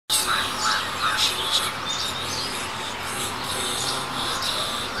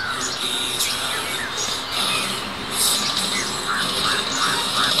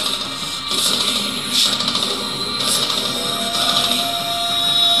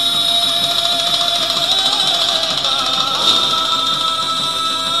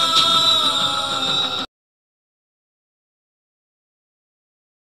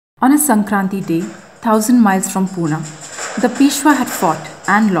On a Sankranti day, 1,000 miles from Pune, the Peshwa had fought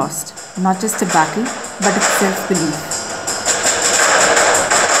and lost not just a battle but its self-belief.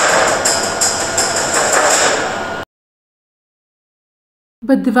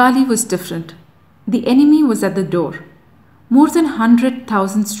 But Diwali was different. The enemy was at the door. More than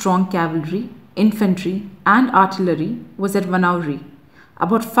 100,000 strong cavalry, infantry and artillery was at Vanauri,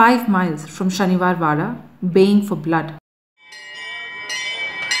 about 5 miles from Shaniwarwada, baying for blood.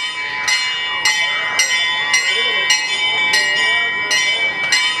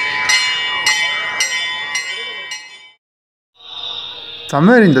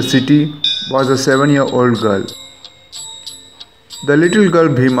 Somewhere in the city was a 7-year-old girl. The little girl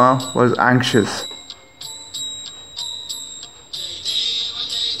Bhima was anxious.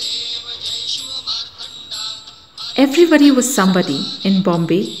 Everybody was somebody in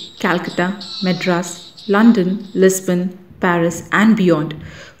Bombay, Calcutta, Madras, London, Lisbon, Paris and beyond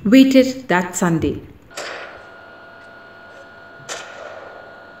waited that Sunday.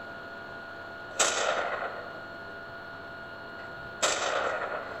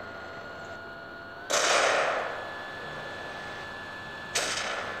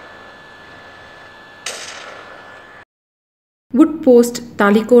 Would post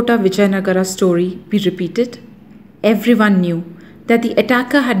Talikota Vijayanagara story be repeated? Everyone knew that the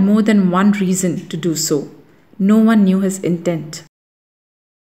attacker had more than one reason to do so. No one knew his intent.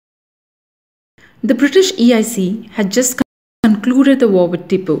 The British EIC had just concluded the war with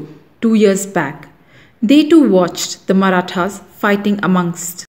Tipu 2 years back. They too watched the Marathas fighting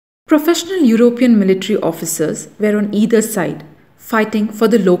amongst. Professional European military officers were on either side, fighting for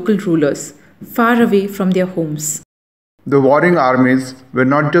the local rulers, far away from their homes. The warring armies were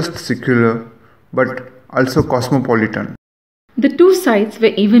not just secular, but also cosmopolitan. The two sides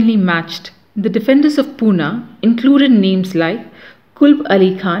were evenly matched. The defenders of Pune included names like Kulb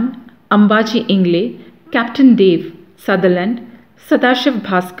Ali Khan, Ambaji Ingle, Captain Dave, Sutherland, Sadashiv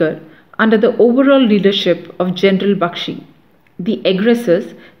Bhaskar, under the overall leadership of General Bakshi. The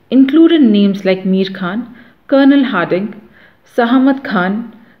aggressors included names like Mir Khan, Colonel Harding, Sahamat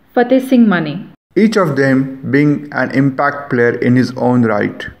Khan, Fateh Singh Mane. Each of them being an impact player in his own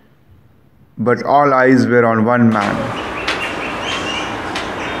right. But all eyes were on one man.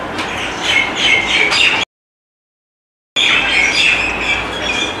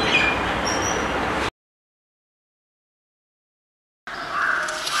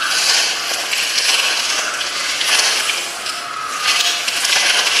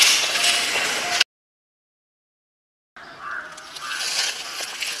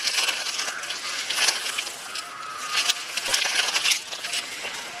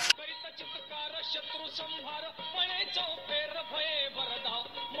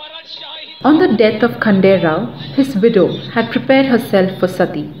 On the death of Khande Rao, his widow had prepared herself for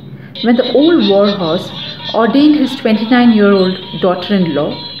sati, when the old war horse ordained his 29-year-old daughter-in-law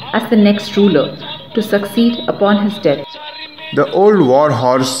as the next ruler to succeed upon his death. The old war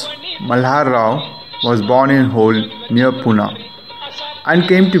horse Malhar Rao was born in Hol near Pune and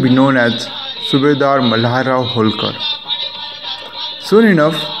came to be known as Subedar Malhar Rao Holkar. Soon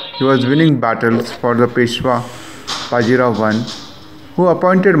enough, he was winning battles for the Peshwa Bajirao I, who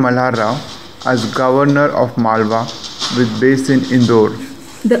appointed Malhar Rao as governor of Malwa with base in Indore.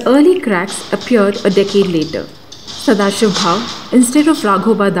 The early cracks appeared a decade later. Sadashiv Bhau, instead of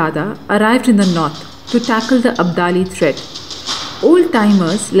Raghoba Dada, arrived in the north to tackle the Abdali threat.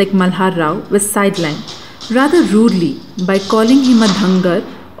 Old-timers like Malhar Rao were sidelined rather rudely by calling him a dhangar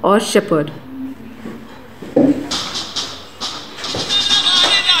or shepherd.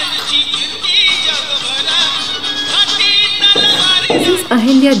 Since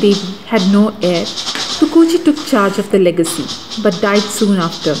Ahilya Devi had no heir, Tukochi took charge of the legacy but died soon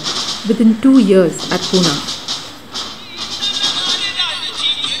after, within 2 years at Pune.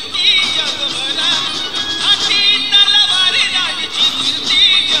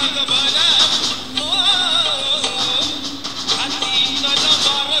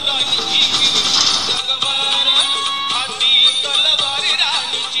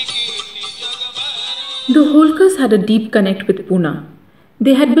 The Holkars had a deep connect with Pune.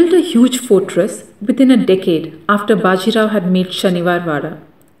 They had built a huge fortress within a decade after Bajirao had made Shaniwarwada.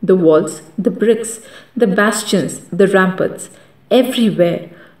 The walls, the bricks, the bastions, the ramparts, everywhere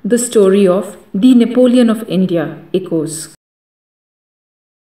the story of the Napoleon of India echoes.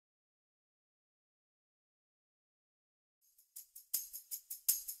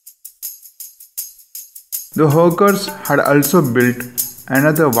 The Holkars had also built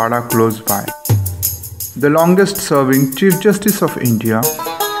another Wada close by. The longest serving Chief Justice of India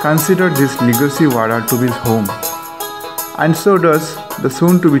considered this legacy Wada to be his home, and so does the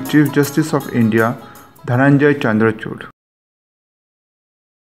soon to be Chief Justice of India Dhananjay Chandrachud.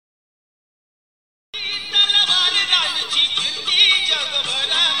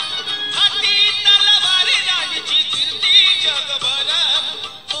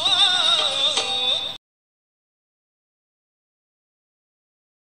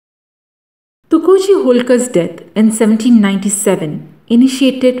 Tukoji Holkar's death in 1797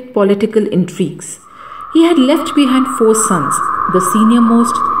 initiated political intrigues. He had left behind 4 sons. The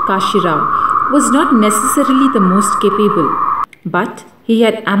senior-most, Kashirao, was not necessarily the most capable, but he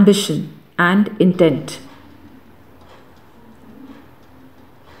had ambition and intent.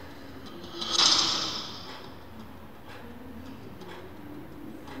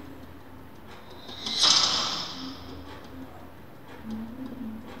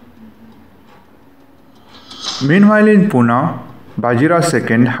 Meanwhile in Pune, Bajirao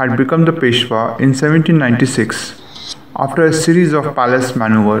II had become the Peshwa in 1796 after a series of palace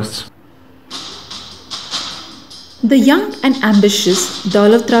maneuvers. The young and ambitious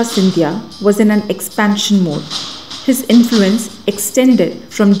Daulatrao Scindia was in an expansion mode. His influence extended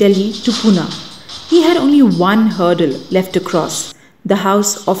from Delhi to Pune. He had only one hurdle left to cross, the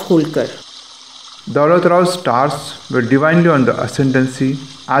house of Holkar. Daulatrao's stars were divinely on the ascendancy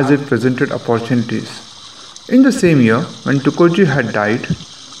as it presented opportunities. In the same year, when Tukoji had died,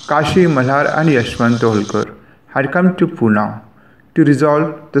 Kashi, Malhar and Yeshwant Holkar had come to Pune to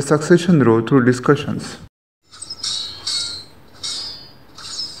resolve the succession row through discussions.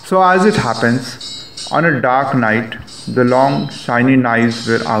 So as it happens, on a dark night, the long shiny knives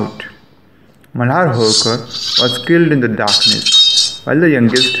were out. Malhar Holkar was killed in the darkness, while the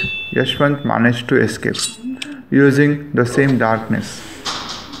youngest, Yeshwant, managed to escape, using the same darkness.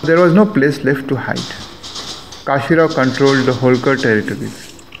 There was no place left to hide. Kashirao controlled the Holkar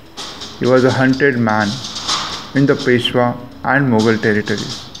territories. He was a hunted man in the Peshwa and Mughal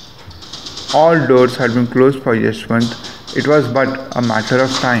territories. All doors had been closed for Yeshwant. It was but a matter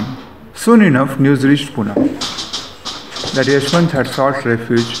of time. Soon enough, news reached Pune that Yeshwant had sought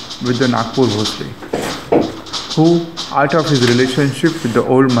refuge with the Nagpur Bhosle, who, out of his relationship with the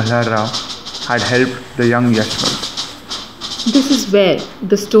old Malhar Rao, had helped the young Yeshwant. This is where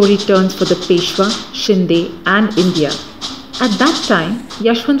the story turns for the Peshwa, Shinde and India. At that time,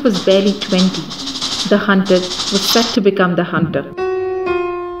 Yeshwant was barely 20. The hunted was set to become the hunter.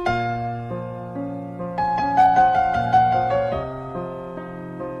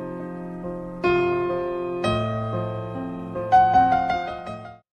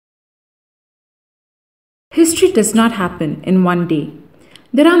 History does not happen in one day.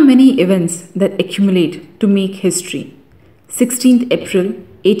 There are many events that accumulate to make history. 16th April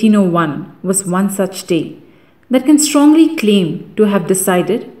 1801 was one such day that can strongly claim to have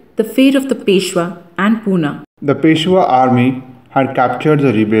decided the fate of the Peshwa and Pune. The Peshwa army had captured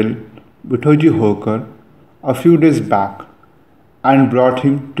the rebel Vithoji Holkar a few days back and brought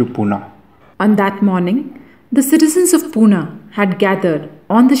him to Pune. On that morning, the citizens of Pune had gathered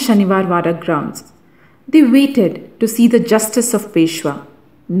on the Shaniwarwada grounds. They waited to see the justice of Peshwa.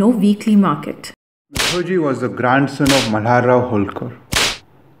 No weekly market. Vithoji was the grandson of Malhar Rao Holkar,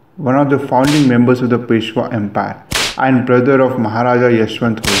 one of the founding members of the Peshwa Empire and brother of Maharaja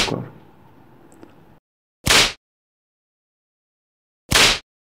Yeshwant Holkar.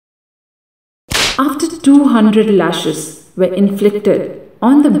 After 200 lashes were inflicted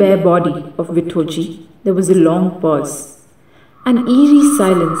on the bare body of Vithoji, there was a long pause. An eerie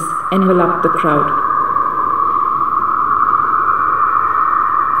silence enveloped the crowd.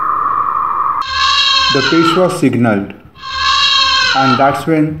 The Peshwa signalled, and that's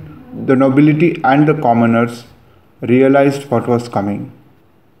when the nobility and the commoners realized what was coming.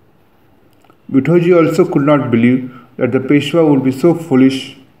 Vithoji also could not believe that the Peshwa would be so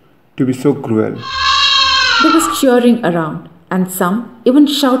foolish to be so cruel. There was cheering around, and some even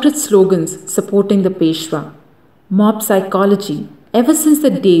shouted slogans supporting the Peshwa. Mob psychology, ever since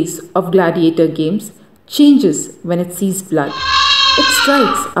the days of gladiator games, changes when it sees blood. It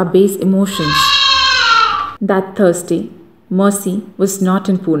strikes our base emotions. That Thursday, mercy was not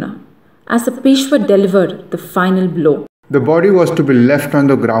in Pune, as the Peshwa delivered the final blow. The body was to be left on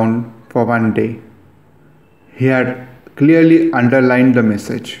the ground for one day. He had clearly underlined the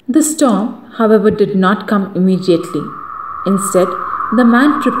message. The storm, however, did not come immediately. Instead, The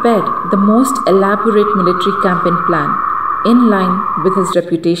man prepared the most elaborate military campaign plan in line with his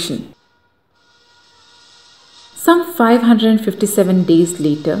reputation. Some 557 days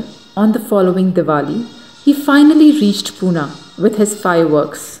later, on the following Diwali, he finally reached Pune with his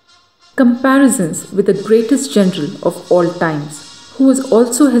fireworks. Comparisons with the greatest general of all times, who was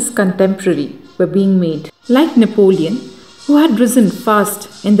also his contemporary, were being made. Like Napoleon, who had risen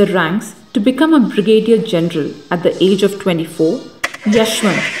fast in the ranks to become a brigadier general at the age of 24,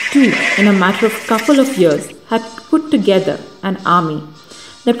 Yeshwant, too, in a matter of couple of years, had put together an army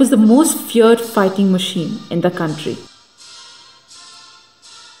that was the most feared fighting machine in the country.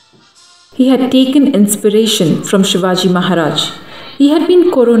 He had taken inspiration from Shivaji Maharaj. He had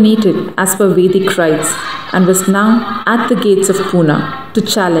been coronated as per Vedic rites and was now at the gates of Pune to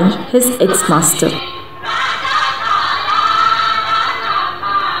challenge his ex-master.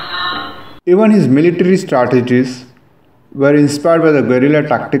 Even his military strategies were inspired by the guerrilla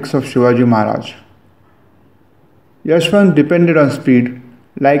tactics of Shivaji Maharaj. Yeshwant depended on speed,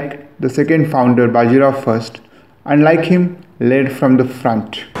 like the second founder Bajirao I, and like him, led from the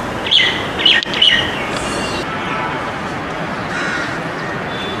front.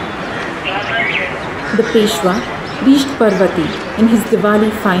 The Peshwa reached Parvati in his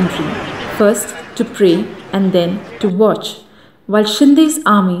Diwali finery, first to pray and then to watch, while Shinde's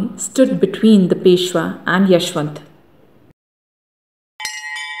army stood between the Peshwa and Yeshwant.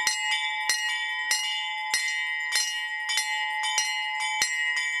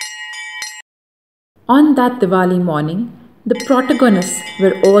 On that Diwali morning, the protagonists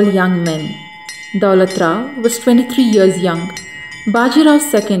were all young men. Daulat Rao was 23 years young,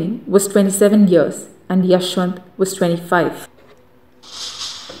 Bajirao II was 27 years, and Yeshwant was 25.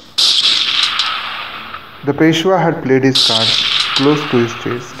 The Peshwa had played his cards close to his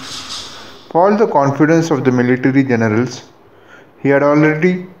chest. For all the confidence of the military generals, he had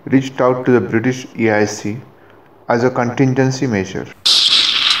already reached out to the British EIC as a contingency measure.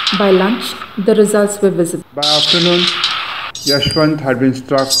 By lunch, the results were visible. By afternoon, Yeshwant had been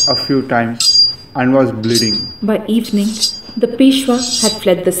struck a few times and was bleeding. By evening, the Peshwa had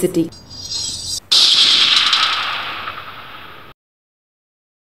fled the city.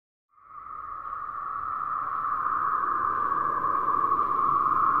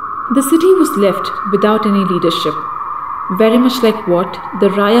 The city was left without any leadership, very much like what the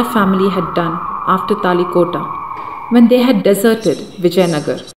Raya family had done after Talikota, when they had deserted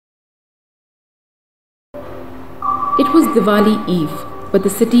Vijayanagar. It was Diwali Eve, but the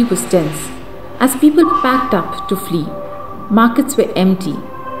city was tense. As people packed up to flee, markets were empty,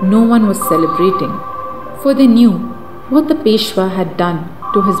 no one was celebrating, for they knew what the Peshwa had done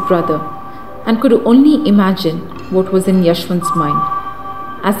to his brother and could only imagine what was in Yeshwant's mind.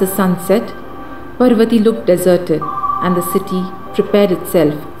 As the sun set, Parvati looked deserted and the city prepared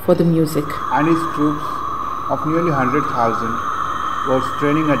itself for the music. And his troops of nearly 100,000 were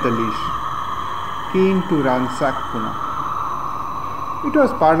straining at the leash, keen to ransack Pune. It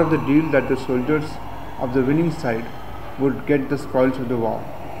was part of the deal that the soldiers of the winning side would get the spoils of the war,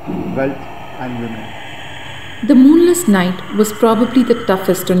 wealth and women. The moonless night was probably the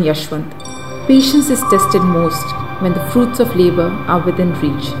toughest on Yeshwant. Patience is tested most when the fruits of labor are within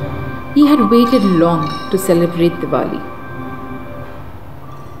reach. He had waited long to celebrate Diwali.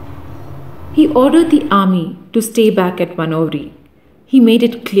 He ordered the army to stay back at Manohri. He made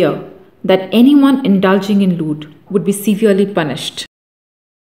it clear that anyone indulging in loot would be severely punished.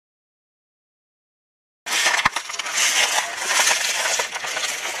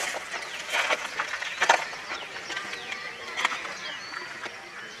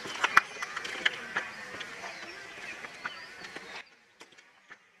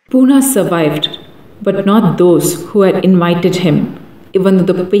 Pune survived, but not those who had invited him, even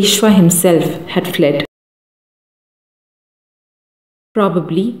though the Peshwa himself had fled.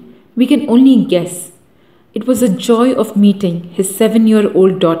 Probably, we can only guess, it was the joy of meeting his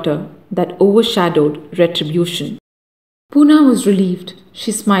 7-year-old daughter that overshadowed retribution. Pune was relieved.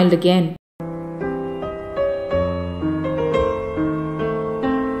 She smiled again.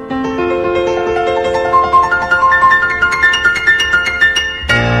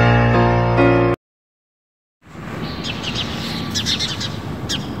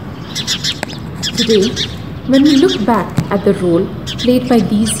 Today, when we look back at the role played by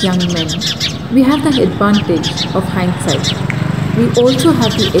these young men, we have the advantage of hindsight. We also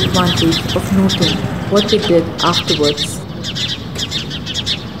have the advantage of noting what they did afterwards.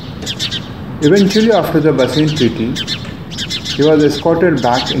 Eventually, after the Bassein Treaty, he was escorted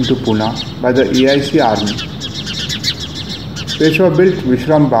back into Pune by the EIC army. Peshwa built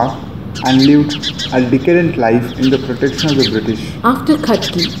Vishram Bagh and lived a decadent life in the protection of the British. After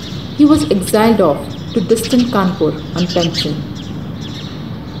Khatki, he was exiled off to distant Kanpur on pension.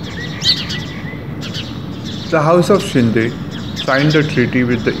 The House of Shinde signed the treaty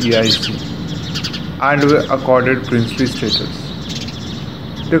with the EIC and were accorded princely status.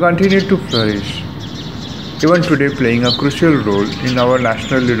 They continued to flourish, even today playing a crucial role in our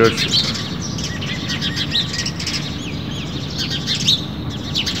national leadership.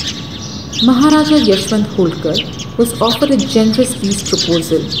 Maharaja Yeshwant Holkar was offered a generous peace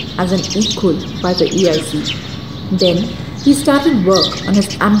proposal as an equal by the EIC. Then he started work on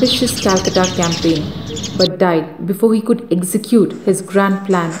his ambitious Calcutta campaign, but died before he could execute his grand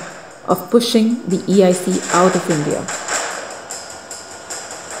plan of pushing the EIC out of India.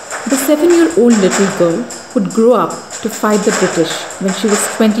 The 7-year-old little girl would grow up to fight the British when she was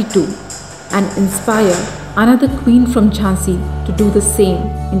 22 and inspire another queen from Jhansi to do the same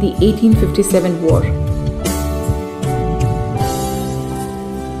in the 1857 war.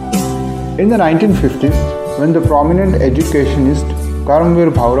 In the 1950s, when the prominent educationist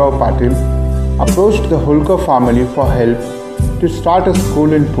Karamveer Bhaurao Patil approached the Holkar family for help to start a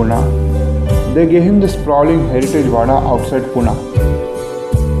school in Pune, they gave him the sprawling heritage Wada outside Pune.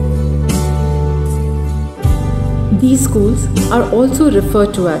 These schools are also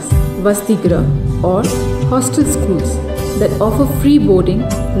referred to as Vastigrah or hostel schools that offer free boarding,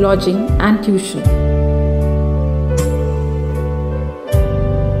 lodging and tuition.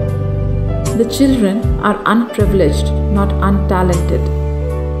 The children are unprivileged, not untalented.